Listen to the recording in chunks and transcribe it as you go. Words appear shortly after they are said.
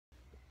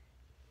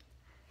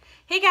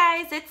Hey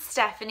guys, it's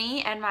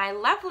Stephanie and my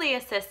lovely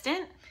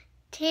assistant,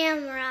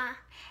 Tamara.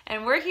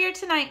 and we're here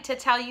tonight to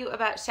tell you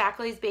about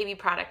Shaklee's Baby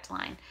product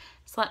line.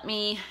 So let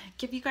me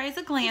give you guys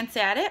a glance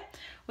at it.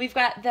 We've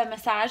got the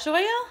massage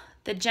oil,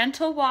 the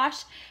gentle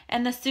wash,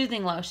 and the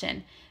soothing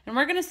lotion. And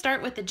we're gonna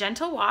start with the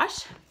gentle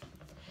wash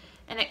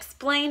and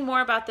explain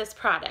more about this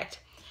product.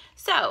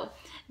 So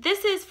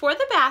this is for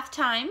the bath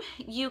time.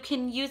 You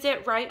can use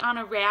it right on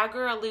a rag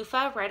or a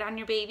loofah, right on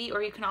your baby,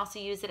 or you can also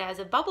use it as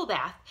a bubble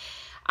bath.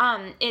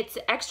 It's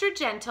extra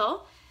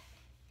gentle.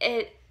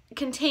 It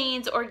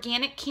contains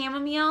organic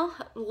chamomile,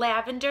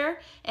 lavender,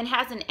 and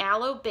has an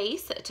aloe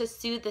base to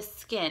soothe the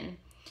skin.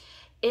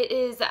 It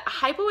is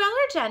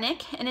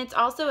hypoallergenic, and it's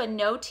also a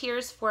no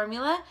tears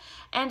formula,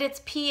 and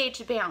it's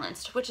pH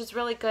balanced, which is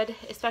really good,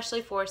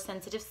 especially for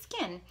sensitive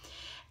skin.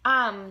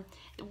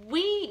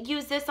 We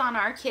use this on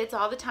our kids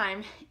all the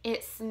time.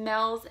 It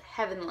smells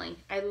heavenly.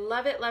 I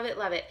love it, love it,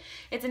 love it.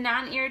 It's a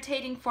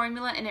non-irritating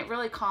formula, and it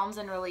really calms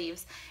and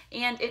relieves.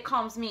 And it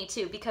calms me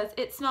too because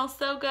it smells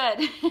so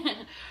good.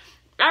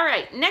 All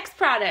right, next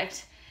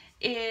product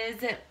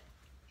is,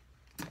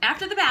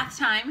 after the bath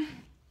time,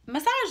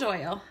 massage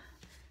oil.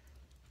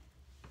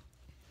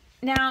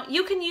 Now,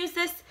 you can use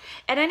this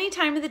at any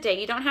time of the day.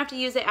 You don't have to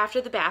use it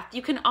after the bath.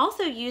 You can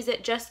also use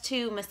it just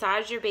to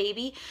massage your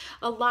baby.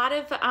 A lot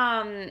of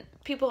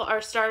people are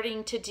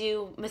starting to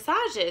do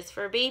massages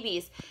for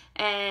babies,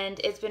 and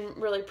it's been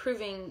really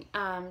proving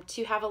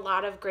to have a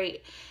lot of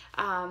great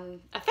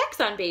effects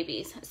on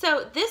babies.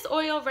 So this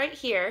oil right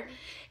here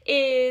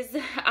is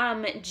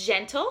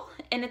gentle,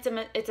 and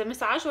it's a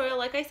massage oil.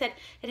 Like I said,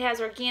 it has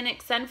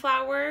organic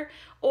sunflower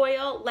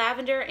oil,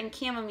 lavender, and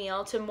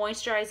chamomile to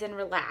moisturize and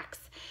relax.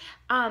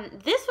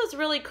 This was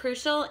really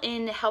crucial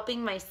in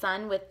helping my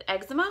son with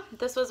eczema.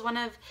 This was one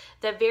of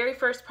the very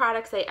first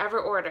products I ever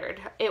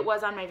ordered. It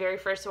was on my very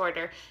first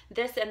order,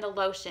 this and the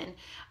lotion.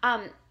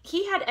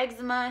 He had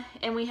eczema,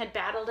 and we had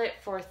battled it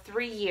for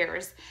 3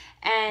 years.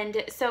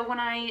 And so when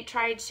I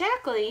tried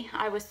Shaklee,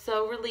 I was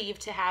so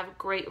relieved to have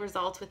great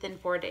results within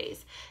 4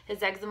 days.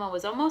 His eczema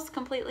was almost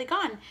completely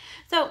gone.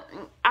 So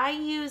I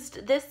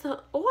used this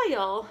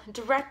oil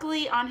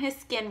directly on his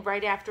skin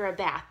right after a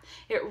bath.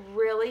 It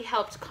really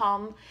helped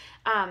calm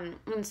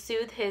and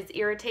soothe his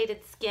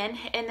irritated skin,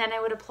 and then I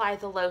would apply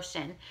the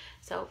lotion.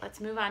 So let's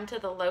move on to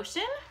the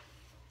lotion.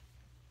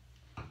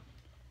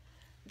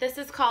 This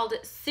is called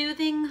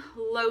Soothing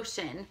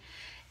Lotion.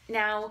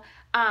 Now,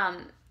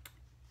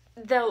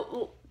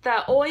 the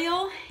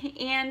oil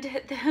and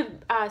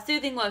the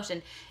soothing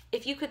lotion,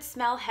 if you could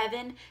smell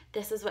heaven,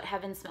 this is what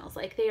heaven smells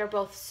like. They are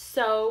both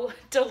so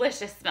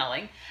delicious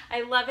smelling.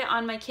 I love it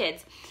on my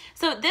kids.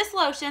 So this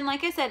lotion,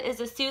 like I said, is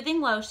a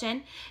soothing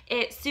lotion.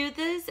 It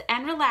soothes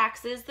and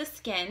relaxes the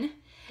skin.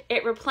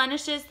 It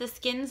replenishes the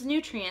skin's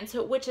nutrients,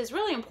 which is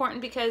really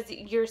important because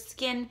your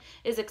skin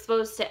is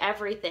exposed to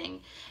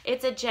everything.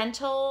 It's a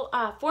gentle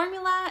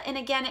formula, and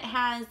again, it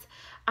has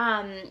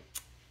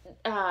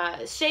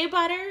shea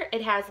butter,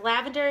 it has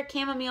lavender,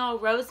 chamomile,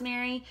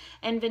 rosemary,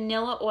 and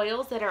vanilla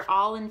oils that are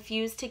all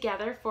infused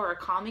together for a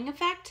calming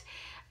effect.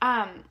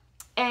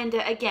 And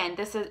again,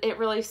 it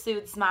really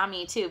soothes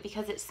mommy too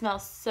because it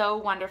smells so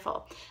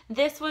wonderful.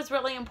 This was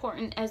really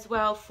important as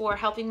well for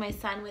helping my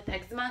son with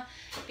eczema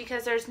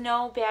because there's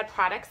no bad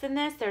products in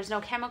this. There's no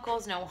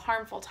chemicals, no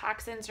harmful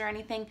toxins or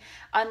anything,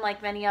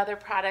 unlike many other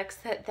products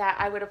that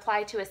I would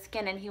apply to his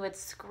skin and he would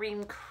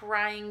scream,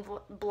 crying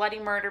bloody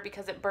murder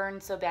because it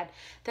burned so bad.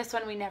 This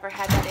one we never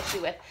had that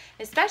issue with,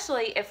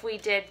 especially if we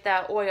did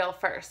the oil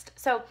first.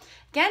 So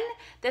again,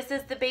 this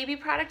is the baby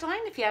product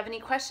line. If you have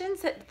any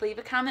questions, leave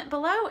a comment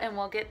below and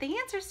we'll get the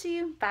answers to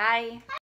you. Bye.